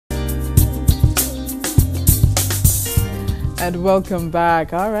And welcome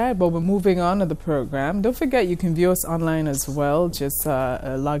back. All right, but we're moving on to the program. Don't forget you can view us online as well. Just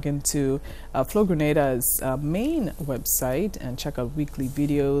log into Flow Grenada's main website and check out weekly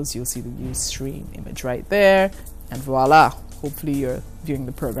videos. You'll see the view stream image right there. And voila, hopefully you're viewing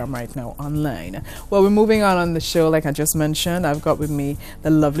the program right now online. Well, we're moving on the show. Like I just mentioned, I've got with me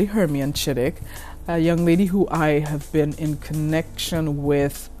the lovely Hermion Chiddick, a young lady who I have been in connection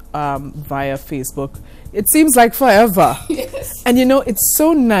with via Facebook. It seems like forever. Yes. And you know, it's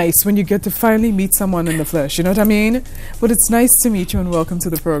so nice when you get to finally meet someone in the flesh, you know what I mean? But it's nice to meet you and welcome to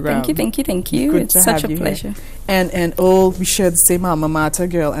the program. Thank you. Good It's such a pleasure. Here. And we share the same alma mater,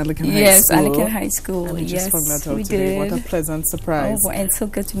 girl, Anglican High School. Yes, Anglican High School. And we yes, just found that out we today. did. What a pleasant surprise. Oh, and so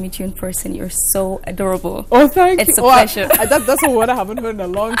good to meet you in person. You're so adorable. Oh, thank you. It's a pleasure. That's a word I haven't heard in a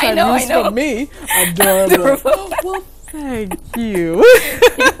long time. I know. For me, adorable. Well, thank you.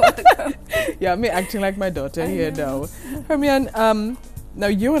 You're welcome. Yeah, me acting like my daughter here now. Hermion, now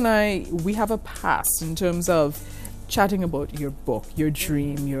you and I, we have a past in terms of chatting about your book, your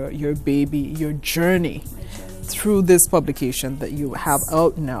dream, your baby, your journey through this publication that you have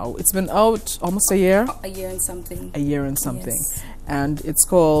out now. It's been out almost a year? A year and something. A year and something. Yes. And it's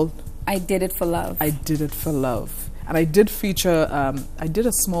called I Did It for Love. I Did It for Love. And I did feature, I did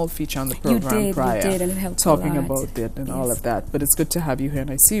a small feature on the program prior, you did, and it helped talking a lot. about it and Yes. all of that. But it's good to have you here,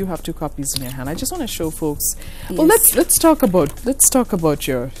 and I see you have 2 copies in your hand. I just want to show folks. Yes. Well, let's talk about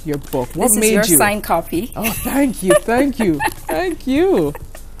your book. What this made is your you? signed copy. Oh, thank you. Thank you.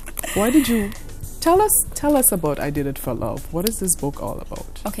 Why did you? Tell us about I Did It for Love. What is this book all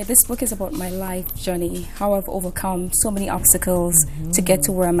about? Okay, this book is about my life journey, how I've overcome so many obstacles to get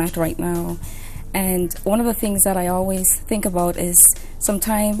to where I'm at right now. And one of the things that I always think about is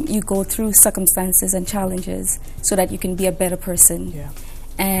sometimes you go through circumstances and challenges so that you can be a better person. Yeah.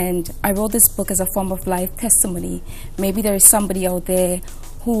 And I wrote this book as a form of life testimony. Maybe there is somebody out there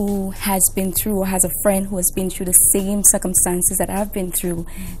who has been through or has a friend who has been through the same circumstances that I've been through,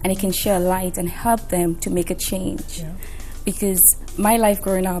 and it can share light and help them to make a change. Yeah. Because my life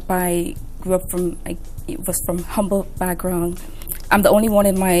growing up, I grew up it was from humble background. I'm the only one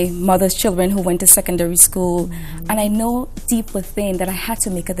in my mother's children who went to secondary school. And I know deep within that I had to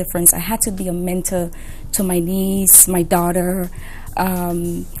make a difference. I had to be a mentor to my niece, my daughter,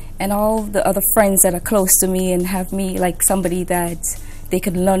 and all the other friends that are close to me, and have me like somebody that they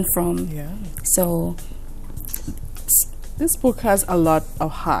could learn from. Yeah. So This book has a lot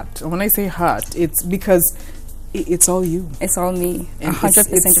of heart. And when I say heart, it's because it's all you. it's all me, And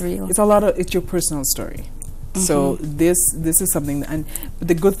 100% real. It's your personal story. So this is something, and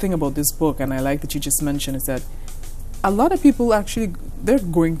the good thing about this book, and I like that you just mentioned, is that a lot of people actually, they're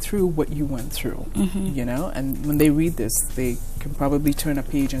going through what you went through, you know, and when they read this, they can probably turn a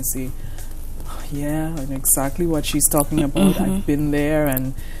page and see, oh, yeah, I know exactly what she's talking about. I've been there.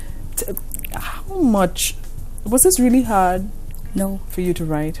 And how much was this really hard? No, for you to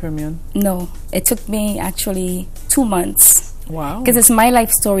write, Hermion? no. It took me actually 2 months. Wow. Because it's my life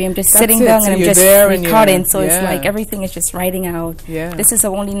story. I'm just That's sitting it. down So and I'm you're just there and recording. So it's yeah. like everything is just writing out. Yeah. This is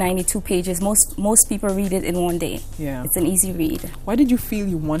only 92 pages. Most people read it in one day. Yeah. It's an easy read. Why did you feel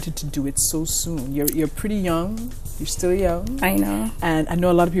you wanted to do it so soon? You're pretty young. You're still young. I know. And I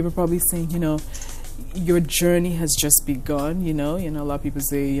know a lot of people are probably saying, you know, your journey has just begun, you know. A lot of people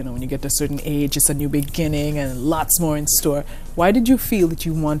say, you know, when you get to a certain age, it's a new beginning and lots more in store. Why did you feel that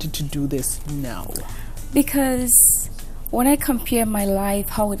you wanted to do this now? Because when I compare my life,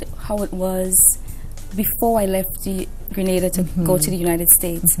 how it was before I left Grenada to go to the United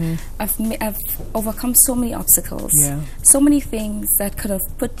States, I've overcome so many obstacles, so many things that could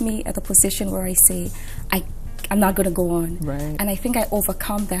have put me at a position where I say, I'm not going to go on. Right. And I think I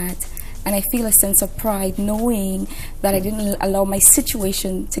overcome that. And I feel a sense of pride knowing that I didn't allow my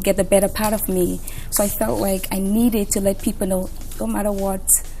situation to get the better part of me. So I felt like I needed to let people know, no matter what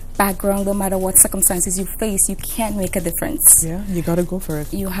background, no matter what circumstances you face, you can make a difference. Yeah, you got to go for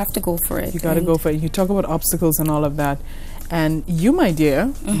it. You have to go for it. You got to go for it. You talk about obstacles and all of that. And you, my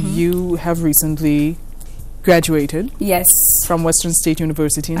dear, you have recently graduated. Yes. From Western State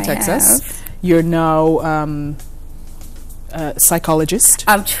University in I Texas. have. You're now a psychologist.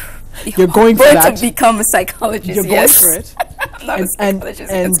 You're going for that. to become a psychologist. You're yes. going for it. I'm not a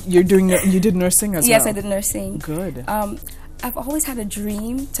psychologist. And you did nursing as well. Yes, I did nursing. Good. I've always had a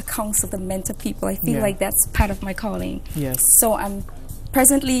dream to counsel the mental people. I feel Yeah. like that's part of my calling. Yes. So I'm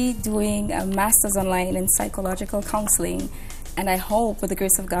presently doing a master's online in psychological counseling, and I hope with the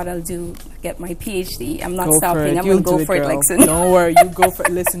grace of God I'll get my PhD. I'm not stopping. I'm going to go for it, Lexon. Don't worry, you go for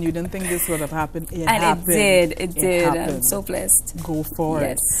it. Listen, you didn't think this would have happened. It happened. It did. It happened. I'm so blessed. Go for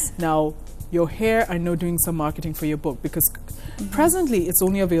it. Yes. Now, Your hair, I know doing some marketing for your book, because presently it's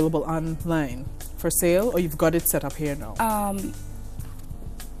only available online for sale, or you've got it set up here now?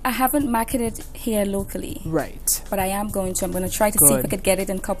 I haven't marketed here locally. Right. But I am going to. I'm going to try to see if I could get it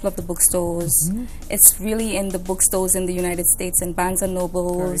in a couple of the bookstores. It's really in the bookstores in the United States and Barnes &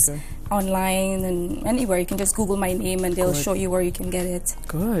 Nobles, online, and anywhere. You can just Google my name and they'll show you where you can get it.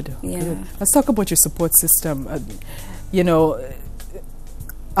 Good. Yeah. Good. Let's talk about your support system. You know,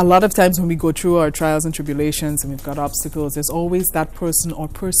 a lot of times when we go through our trials and tribulations and we've got obstacles, there's always that person or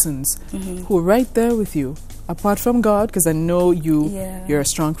persons who are right there with you. Apart from God, because I know you're a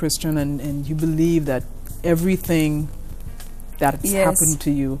strong Christian and you believe that everything that's happened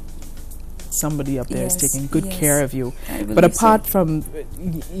to you, somebody up there is taking good care of you. But apart from,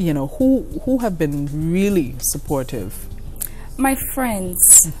 you know, who have been really supportive? My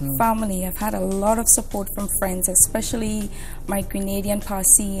friends, family. I've had a lot of support from friends, especially my Grenadian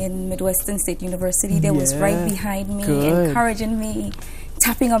posse in Midwestern State University. They was right behind me, encouraging me,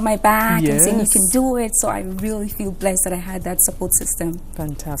 tapping on my back and saying you can do it. So I really feel blessed that I had that support system.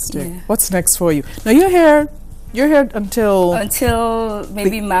 Fantastic. Yeah. What's next for you? Now you're here until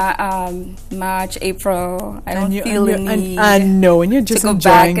maybe March, April. I don't feel the need. I know, and you're just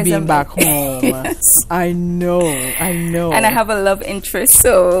enjoying being back home. Yes. I know. And I have a love interest,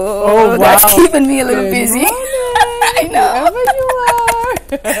 so that's keeping me a little busy. I know. Wherever you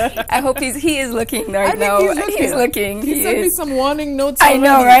are. I hope he is looking right now. He's looking. He sent me some warning notes. I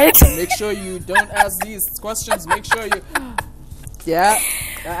know, right? Make sure you don't ask these questions. Make sure you. Yeah,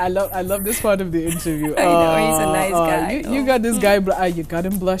 I love this part of the interview. I know, he's a nice guy. You got this guy. You got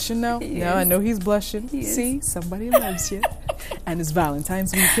him blushing now. Now I know he's blushing. See, somebody loves you, and it's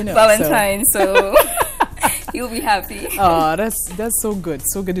Valentine's week, you know. Valentine's, so you'll be happy. Oh, that's so good.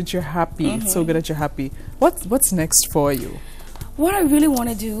 So good that you're happy. It's so good that you're happy. What's next for you? What I really want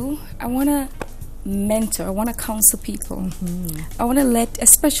to do, I want to mentor, I want to counsel people. I want to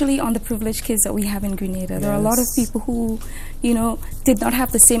especially on the privileged kids that we have in Grenada. There are a lot of people who, you know, did not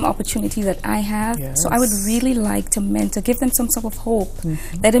have the same opportunity that I have. So I would really like to mentor, give them some sort of hope,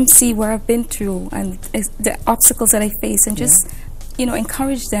 let them see where I've been through and the obstacles that I face, and just, you know,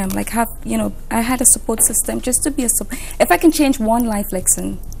 encourage them. Like I had a support system just to be a support. If I can change one life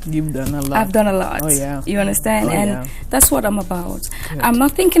lesson, you've done a lot. I've done a lot. Oh yeah. You understand? That's what I'm about. Good. I'm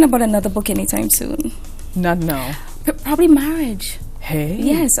not thinking about another book anytime soon. Not now. Probably marriage. Hey.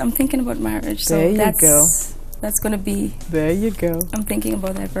 Yes, I'm thinking about marriage. So there you go. That's gonna be. There you go. I'm thinking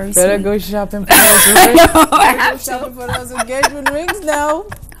about that very soon. Better go shopping for those rings. I have to. Shopping for those engagement rings now.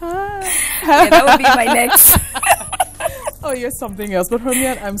 Yeah, that would be my next. Oh, you're something else. But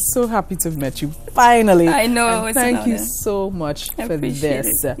Hermion, I'm so happy to have met you finally. I know. And thank you so much for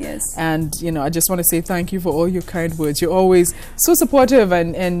this. Yes. And you know, I just want to say thank you for all your kind words. You're always so supportive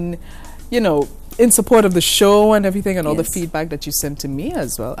and you know, in support of the show and everything, and all the feedback that you sent to me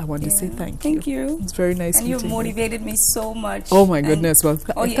as well. I want to say thank you. Thank you. It's very nice. And you've motivated me so much. Oh my goodness! Well,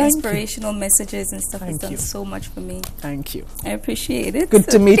 all your inspirational messages and stuff has done so much for me. Thank you. I appreciate it. Good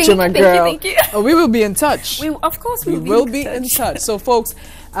to meet you, my girl. Thank you. Oh, we will be in touch. Of course, we will be in touch. So, folks,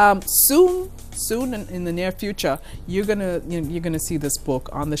 soon in the near future, you're gonna see this book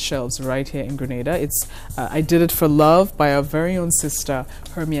on the shelves right here in Grenada. It's I Did It for Love by our very own sister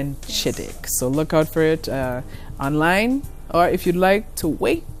Hermion Chiddick. So look out for it online, or if you'd like to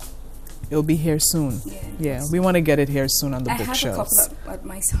wait, it'll be here soon. Yeah, we want to get it here soon on the bookshelves. I have a couple at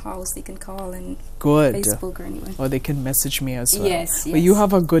my house. They can call and Facebook or anywhere. Or they can message me as well. Yes. Well, you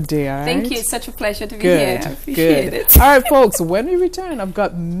have a good day, all right? Thank you. It's such a pleasure to be here. I appreciate it. All right, folks, when we return, I've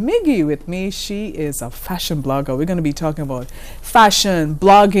got Miggy with me. She is a fashion blogger. We're going to be talking about fashion,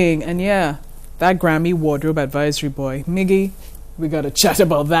 blogging, and that Grammy wardrobe advisory boy. Miggy, we got to chat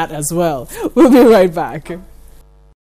about that as well. We'll be right back.